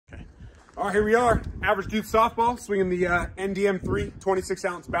All right, here we are. Average youth softball, swinging the NDM3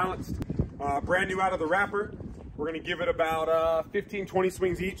 26-ounce balanced. Brand new out of the wrapper. We're gonna give it about 15, 20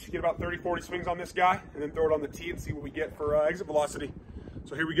 swings each, get about 30, 40 swings on this guy, and then throw it on the tee and see what we get for exit velocity.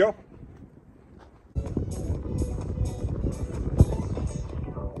 So here we go.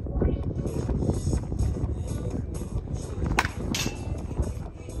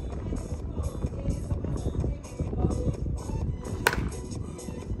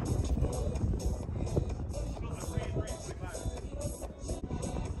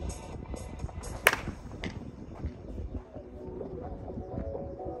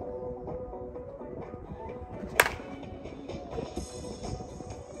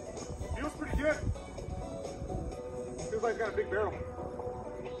 Feels pretty good. Feels like it's got a big barrel.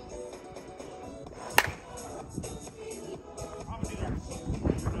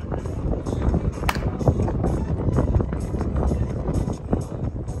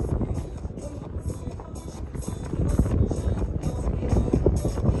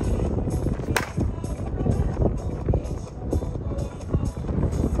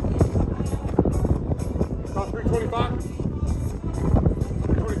 About 325.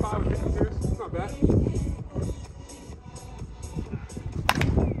 325 with 52s. It's not bad.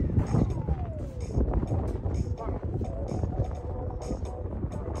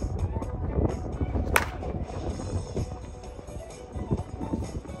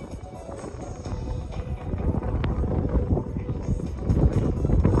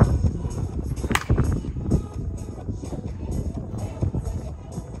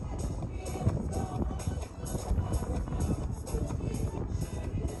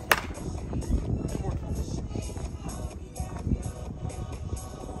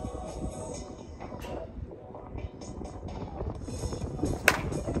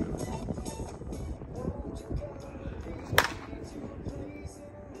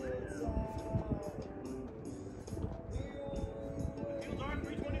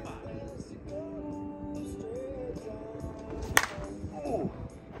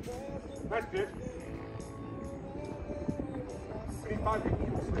 Nice pitch. I need 5 big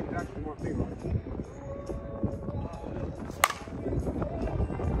people so they can actually want to think about it.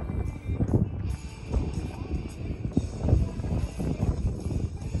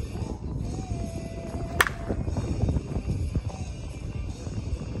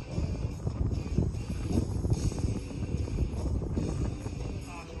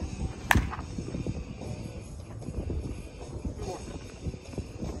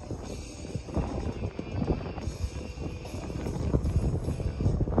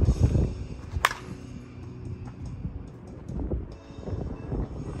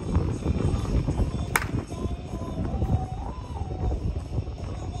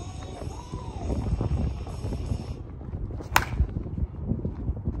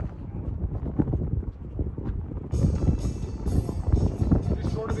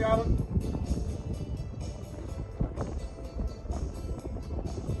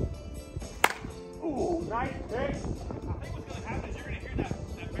 Ooh, nice pitch. I think what's going to happen is you're going to hear that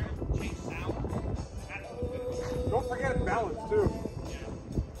barrel change sound. Don't forget it's balanced too.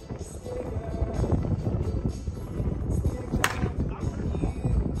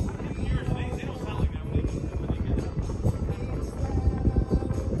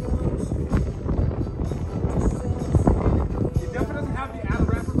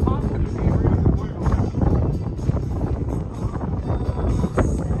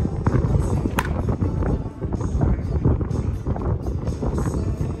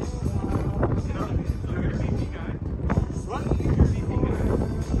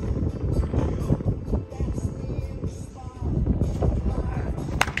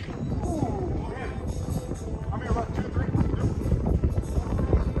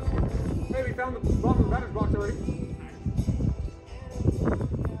 Found the bottom of the batter's box already.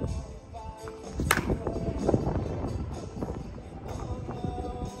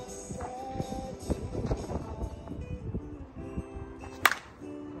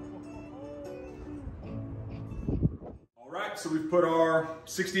 All right, so we've put our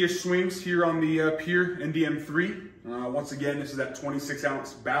 60-ish swings here on the Pier NDM3. Once again, this is that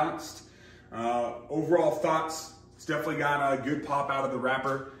 26-ounce balanced. Overall thoughts, it's definitely got a good pop out of the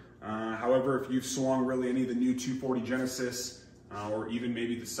wrapper. However, if you've swung really any of the new 240 Genesis or even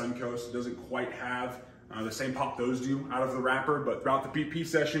maybe the Suncoast, it doesn't quite have the same pop those do out of the wrapper. But throughout the BP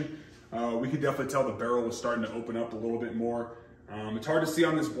session, we could definitely tell the barrel was starting to open up a little bit more. It's hard to see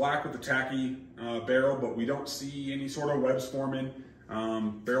on this black with the tacky barrel, but we don't see any sort of webs forming.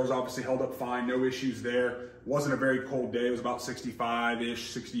 Barrel's obviously held up fine, no issues there. Wasn't a very cold day, it was about 65-ish,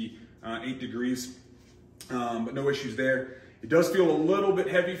 68 degrees, but no issues there. It does feel a little bit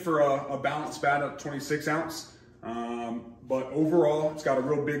heavy for a balanced bat at 26 ounce, but overall, it's got a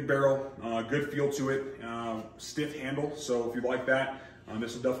real big barrel, good feel to it, stiff handle. So if you like that,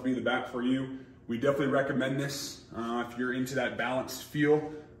 this will definitely be the bat for you. We definitely recommend this if you're into that balanced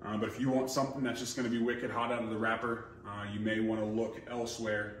feel. But if you want something that's just going to be wicked hot out of the wrapper, you may want to look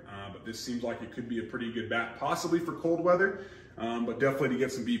elsewhere. But this seems like it could be a pretty good bat, possibly for cold weather, but definitely to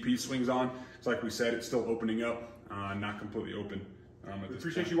get some BP swings on. It's like we said, it's still opening up, not completely open. We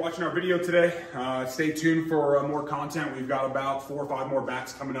appreciate you watching our video today. Stay tuned for more content. We've got about 4 or 5 more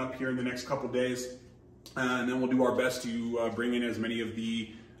bats coming up here in the next couple days. And then we'll do our best to bring in as many of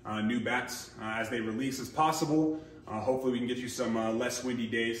the new bats as they release as possible. Hopefully we can get you some less windy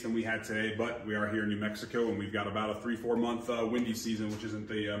days than we had today, but we are here in New Mexico and we've got about a 3-4 month windy season, which isn't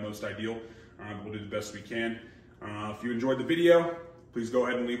the most ideal. We'll do the best we can. If you enjoyed the video, please go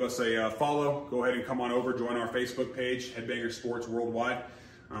ahead and leave us a follow. Go ahead and come on over, join our Facebook page, Headbanger Sports Worldwide.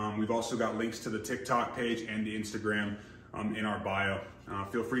 We've also got links to the TikTok page and the Instagram in our bio.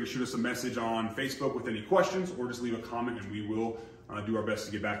 Feel free to shoot us a message on Facebook with any questions or just leave a comment and we will do our best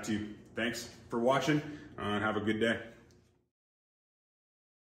to get back to you. Thanks for watching and have a good day.